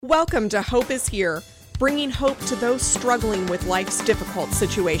Welcome to Hope is Here, bringing hope to those struggling with life's difficult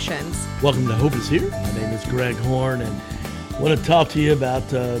situations. Welcome to Hope is Here. My name is Greg Horn, and I want to talk to you about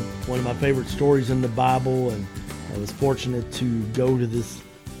one of my favorite stories in the Bible. And I was fortunate to go to this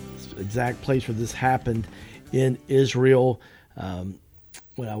exact place where this happened in Israel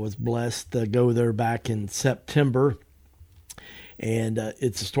when I was blessed to go there back in September. And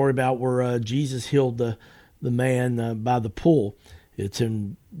it's a story about where Jesus healed the man by the pool. It's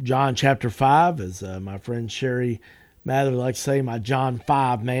in John chapter 5, as my friend Sherry Mather likes to say, my John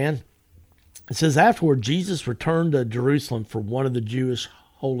 5 man. It says, afterward, Jesus returned to Jerusalem for one of the Jewish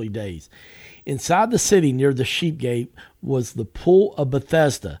holy days. Inside the city near the sheep gate was the pool of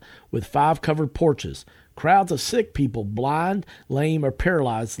Bethesda with 5 covered porches. Crowds of sick people, blind, lame, or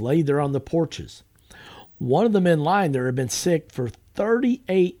paralyzed, lay there on the porches. One of the men lying there had been sick for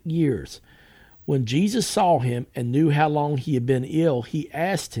 38 years. When Jesus saw him and knew how long he had been ill, he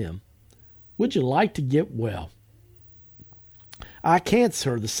asked him, "Would you like to get well?" "I can't,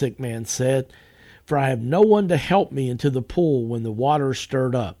 sir," the sick man said, "for I have no one to help me into the pool when the water is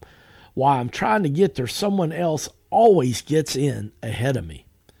stirred up. While I'm trying to get there, someone else always gets in ahead of me."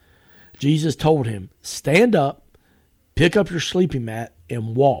 Jesus told him, "Stand up, pick up your sleeping mat,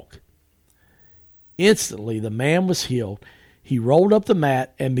 and walk." Instantly, the man was healed. He rolled up the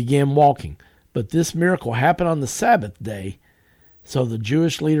mat and began walking. But this miracle happened on the Sabbath day, so the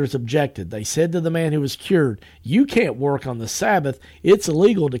Jewish leaders objected. They said to the man who was cured, "You can't work on the Sabbath. It's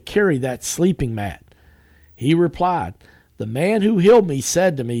illegal to carry that sleeping mat." He replied, "The man who healed me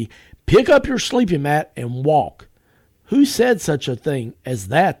said to me, 'Pick up your sleeping mat and walk.'" "Who said such a thing as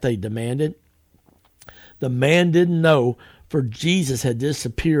that?" they demanded. The man didn't know, for Jesus had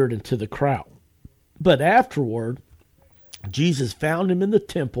disappeared into the crowd. But afterward, Jesus found him in the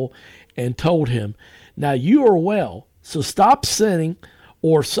temple and told him, "Now you are well, so stop sinning,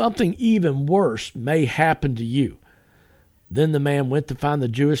 or something even worse may happen to you." Then the man went to find the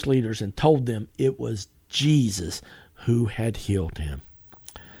Jewish leaders and told them it was Jesus who had healed him.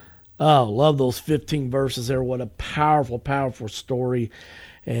 Oh, love those 15 verses there. What a powerful, powerful story.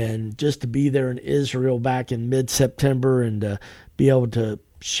 And just to be there in Israel back in mid-September and be able to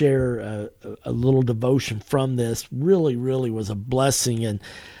share a little devotion from this really, really was a blessing. And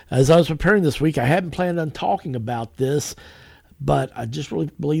as I was preparing this week, I hadn't planned on talking about this, but I just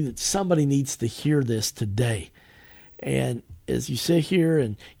really believe that somebody needs to hear this today. And as you sit here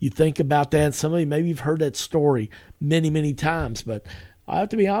and you think about that, somebody, maybe you've heard that story many, many times, but I have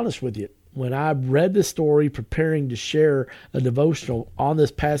to be honest with you. When I read the story, preparing to share a devotional on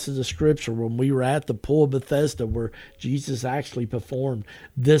this passage of Scripture, when we were at the pool of Bethesda where Jesus actually performed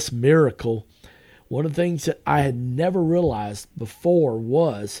this miracle, one of the things that I had never realized before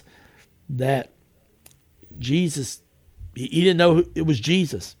was that Jesus, he didn't know it was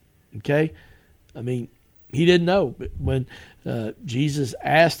Jesus, okay? I mean, he didn't know. But when Jesus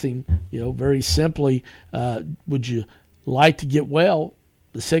asked him, very simply, "Would you like to get well?"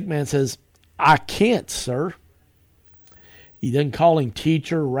 The sick man says, "I can't, sir." He didn't call him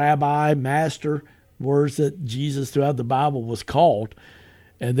teacher, rabbi, master, words that Jesus throughout the Bible was called.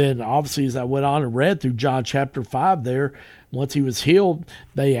 And then obviously as I went on and read through John chapter 5 there, once he was healed,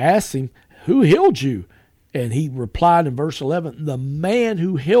 they asked him, "Who healed you?" And he replied in verse 11, "The man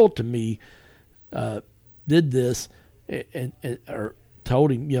who healed to me did this," or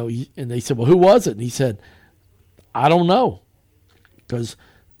told him, and they said, "Well, who was it?" And he said, "I don't know."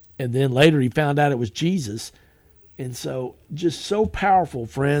 And then later he found out it was Jesus. And so just so powerful,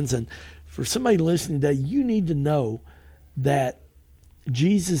 friends. And for somebody listening today, you need to know that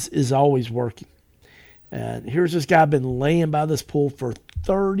Jesus is always working. And here's this guy been laying by this pool for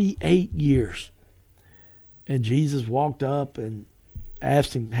 38 years. And Jesus walked up and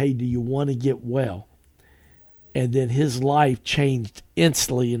asked him, "Hey, do you want to get well?" And then his life changed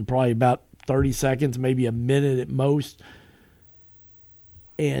instantly in probably about 30 seconds, maybe a minute at most.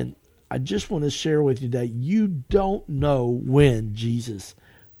 And I just want to share with you that you don't know when Jesus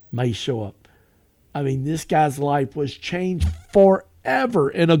may show up. I mean, this guy's life was changed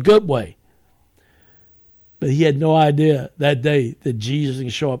forever in a good way. But he had no idea that day that Jesus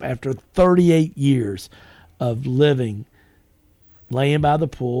would show up after 38 years of living, laying by the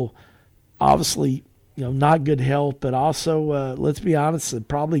pool. Obviously, not good health, but also, let's be honest, it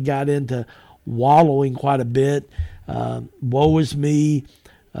probably got into wallowing quite a bit. Woe is me.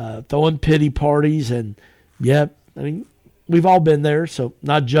 Throwing pity parties, and we've all been there, so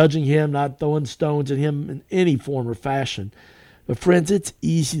not judging him, not throwing stones at him in any form or fashion. But friends, it's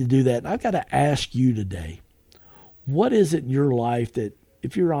easy to do that. And I've got to ask you today, what is it in your life that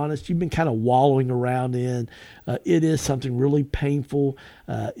if you're honest, you've been kind of wallowing around in. It is something really painful.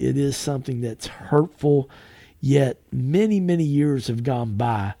 It is something that's hurtful. Yet many, many years have gone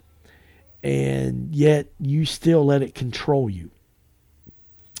by, and yet you still let it control you.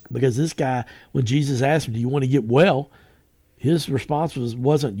 Because this guy, when Jesus asked him, do you want to get well? His response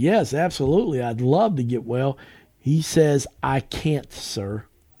wasn't, yes, absolutely, I'd love to get well. He says, I can't, sir.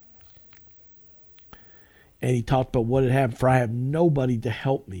 And he talked about what had happened, for I have nobody to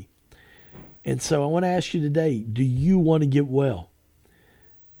help me. And so I want to ask you today, do you want to get well?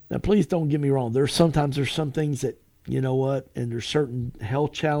 Now, please don't get me wrong. There's some things that, you know what, and there's certain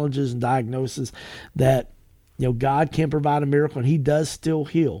health challenges and diagnoses that, you know, God can provide a miracle, and he does still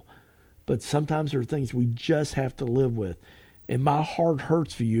heal. But sometimes there are things we just have to live with. And my heart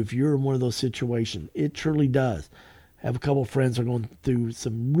hurts for you if you're in one of those situations. It truly does. I have a couple of friends who are going through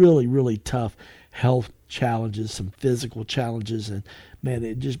some really, really tough health challenges, some physical challenges, and man,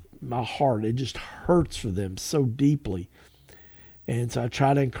 it just hurts for them so deeply. And so I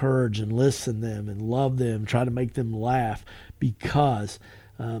try to encourage and listen to them and love them, try to make them laugh, because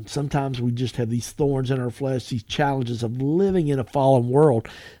sometimes we just have these thorns in our flesh, these challenges of living in a fallen world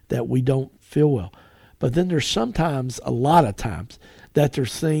that we don't feel well. But then there's a lot of times, that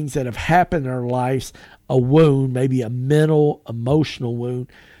there's things that have happened in our lives, a wound, maybe a mental, emotional wound,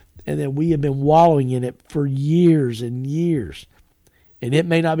 and then we have been wallowing in it for years and years. And it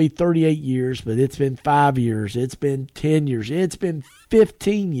may not be 38 years, but it's been 5 years. It's been 10 years. It's been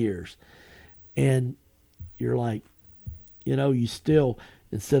 15 years. And you're like, you know, you still,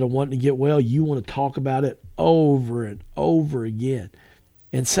 instead of wanting to get well, you want to talk about it over and over again.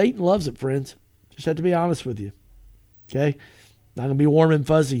 And Satan loves it, friends. Just have to be honest with you. Okay? Not going to be warm and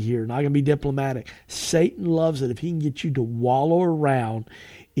fuzzy here. Not going to be diplomatic. Satan loves it if he can get you to wallow around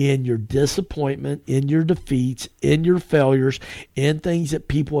in your disappointment, in your defeats, in your failures, in things that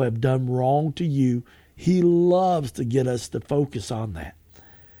people have done wrong to you. He loves to get us to focus on that.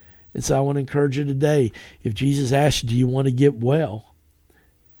 And so I want to encourage you today, if Jesus asks you, do you want to get well?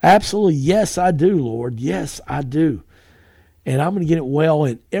 Absolutely, yes, I do, Lord. Yes, I do. And I'm going to get it well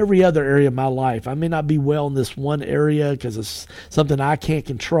in every other area of my life. I may not be well in this one area because it's something I can't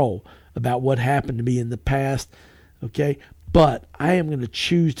control about what happened to me in the past, okay? But I am going to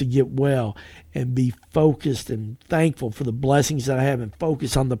choose to get well and be focused and thankful for the blessings that I have and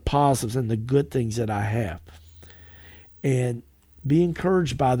focus on the positives and the good things that I have. And be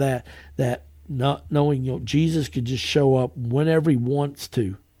encouraged by that not knowing, you know, Jesus could just show up whenever he wants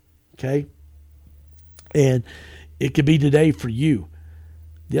to, okay? And it could be today for you.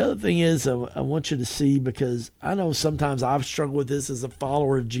 The other thing is, I want you to see, because I know sometimes I've struggled with this as a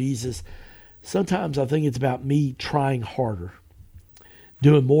follower of Jesus. Sometimes I think it's about me trying harder,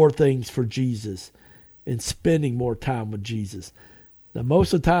 doing more things for Jesus, and spending more time with Jesus. Now,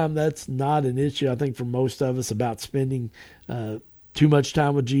 most of the time, that's not an issue, I think, for most of us, about spending too much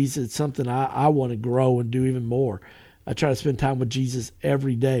time with Jesus. It's something I want to grow and do even more. I try to spend time with Jesus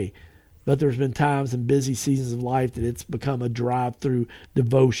every day. But there's been times in busy seasons of life that it's become a drive-through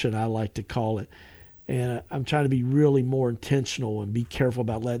devotion, I like to call it. And I'm trying to be really more intentional and be careful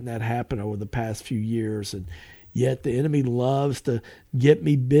about letting that happen over the past few years. And yet the enemy loves to get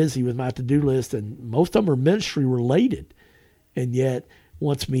me busy with my to-do list, and most of them are ministry-related, and yet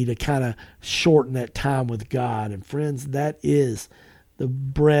wants me to kind of shorten that time with God. And friends, that is the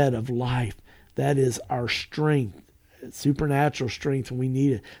bread of life. That is our strength. Supernatural strength when we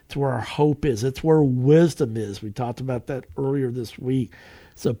need it. It's where our hope is. It's where wisdom is. We talked about that earlier this week.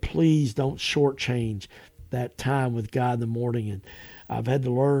 So please don't shortchange that time with God in the morning. And I've had to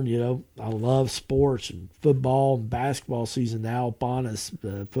learn, you know, I love sports and football and basketball season now upon us.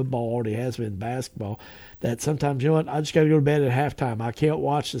 Football already has been basketball. That sometimes, you know what, I just got to go to bed at halftime. I can't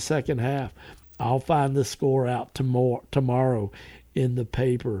watch the second half. I'll find the score out tomorrow in the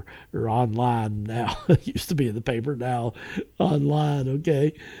paper or online now. It used to be in the paper, now online,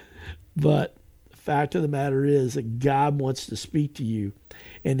 okay? But the fact of the matter is that God wants to speak to you,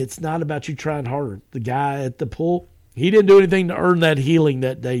 and it's not about you trying harder. The guy at the pool, he didn't do anything to earn that healing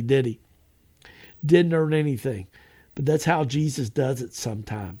that day, did he? Didn't earn anything. But that's how Jesus does it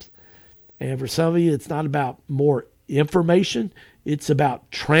sometimes. And for some of you, it's not about more information. It's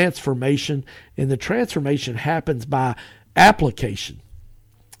about transformation, and the transformation happens by application.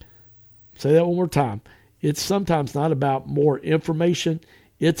 Say that one more time. It's sometimes not about more information.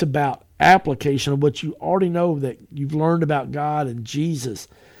 It's about application of what you already know, that you've learned about God and Jesus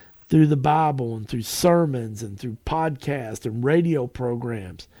through the Bible and through sermons and through podcasts and radio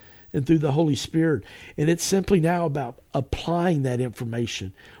programs and through the Holy Spirit. And it's simply now about applying that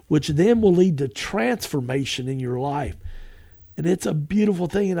information, which then will lead to transformation in your life. And it's a beautiful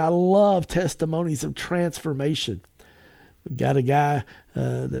thing, and I love testimonies of transformation. We've got a guy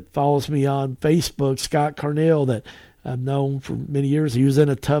that follows me on Facebook, Scott Carnell, that I've known for many years. He was in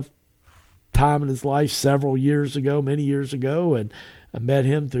a tough time in his life several years ago, many years ago, and I met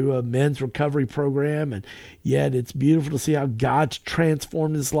him through a men's recovery program, and yet it's beautiful to see how God's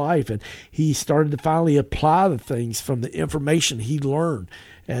transformed his life, and he started to finally apply the things from the information he learned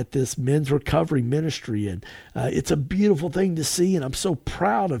at this men's recovery ministry, and it's a beautiful thing to see, and I'm so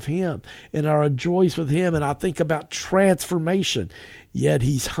proud of him, and I rejoice with him, and I think about transformation. Yet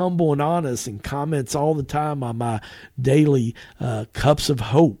he's humble and honest and comments all the time on my daily Cups of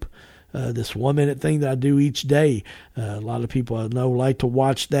Hope. This 1-minute thing that I do each day. A lot of people I know like to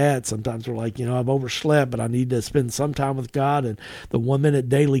watch that. Sometimes they're like, I've overslept, but I need to spend some time with God. And the 1-minute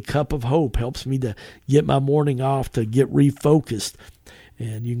daily Cup of Hope helps me to get my morning off, to get refocused.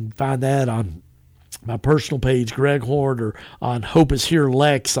 And you can find that on my personal page, Greg Horn, or on Hope is Here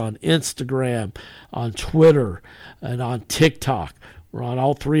Lex on Instagram, on Twitter, and on TikTok. We're on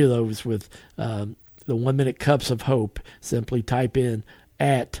all three of those with the 1-minute Cups of Hope. Simply type in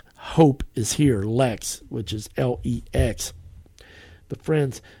at Hope is Here Lex, which is Lex. But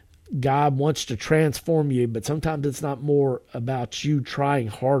friends, God wants to transform you, but sometimes it's not more about you trying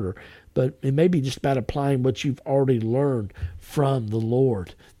harder, but it may be just about applying what you've already learned from the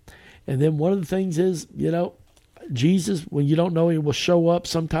Lord. And then one of the things is, Jesus, when you don't know, he will show up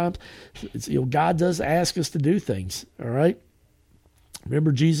sometimes. God does ask us to do things, all right?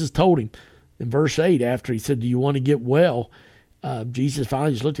 Remember, Jesus told him in verse 8, after he said, do you want to get well? Jesus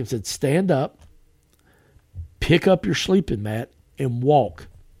finally just looked at him and said, stand up, pick up your sleeping mat, and walk.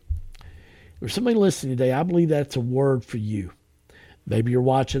 There's somebody listening today, I believe that's a word for you. Maybe you're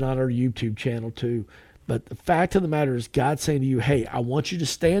watching on our YouTube channel too. But the fact of the matter is, God's saying to you, hey, I want you to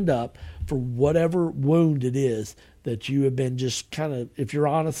stand up for whatever wound it is that you have been just kind of, if you're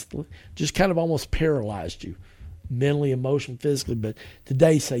honest, just kind of almost paralyzed you, mentally, emotionally, physically. But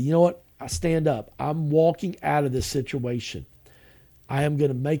today say, you know what? I stand up. I'm walking out of this situation. I am going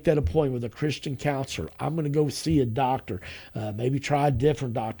to make that appointment with a Christian counselor. I'm going to go see a doctor. Maybe try a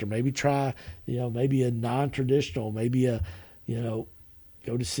different doctor. Maybe try, maybe a non-traditional. Maybe go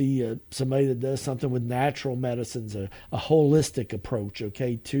to see somebody that does something with natural medicines, a holistic approach,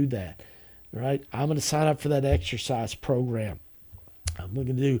 to that. All right? I'm going to sign up for that exercise program. I'm going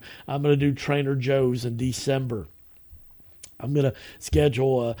to do Trainer Joe's in December. I'm going to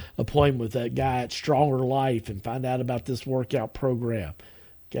schedule an appointment with that guy at Stronger Life and find out about this workout program.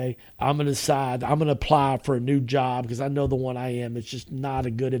 Okay, I'm going to decide, I'm going to apply for a new job because I know the one I am, it's just not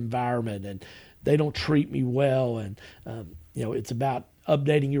a good environment and they don't treat me well. And, it's about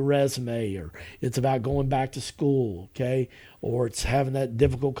updating your resume, or it's about going back to school, okay? Or it's having that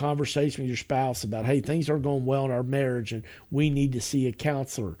difficult conversation with your spouse about, hey, things aren't going well in our marriage and we need to see a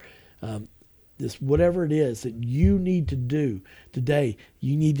counselor. Whatever it is that you need to do today,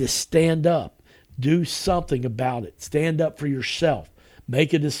 you need to stand up, do something about it, stand up for yourself,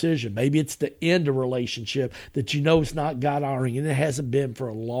 make a decision. Maybe it's to end a relationship that is not God honoring and it hasn't been for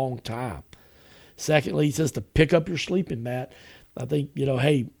a long time. Secondly, he says to pick up your sleeping mat. I think,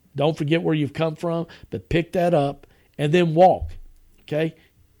 hey, don't forget where you've come from, but pick that up and then walk, okay?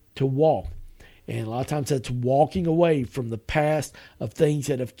 To walk. And a lot of times that's walking away from the past of things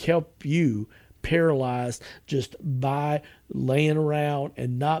that have kept you paralyzed just by laying around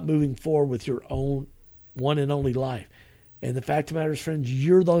and not moving forward with your own one and only life. And the fact of the matter is, friends,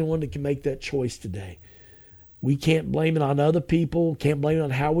 you're the only one that can make that choice today. We can't blame it on other people, can't blame it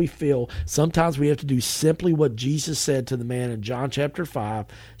on how we feel. Sometimes we have to do simply what Jesus said to the man in John chapter 5,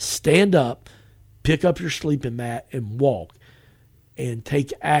 stand up, pick up your sleeping mat, and walk. And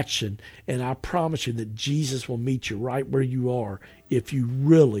take action. And I promise you that Jesus will meet you right where you are if you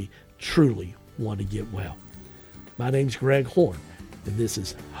really, truly want to get well. My name's Greg Horn, and this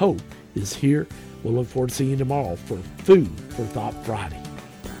is Hope is Here. We'll look forward to seeing you tomorrow for Food for Thought Friday.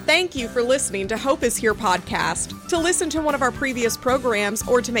 Thank you for listening to Hope is Here podcast. To listen to one of our previous programs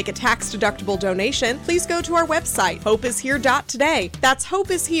or to make a tax-deductible donation, please go to our website, hopeishere.today. That's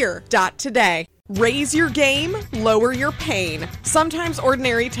hopeishere.today. Raise your game, lower your pain. Sometimes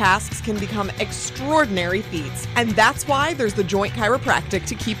ordinary tasks can become extraordinary feats, and that's why there's the Joint Chiropractic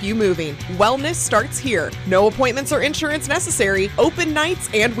to keep you moving. Wellness starts here. No appointments or insurance necessary. Open nights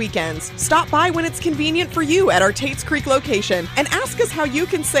and weekends. Stop by when it's convenient for you at our Tates Creek location and ask us how you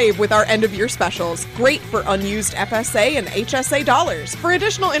can save with our end-of-year specials. Great for unused FSA and HSA dollars. For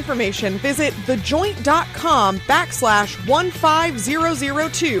additional information, visit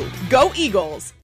thejoint.com/15002. Go Eagles!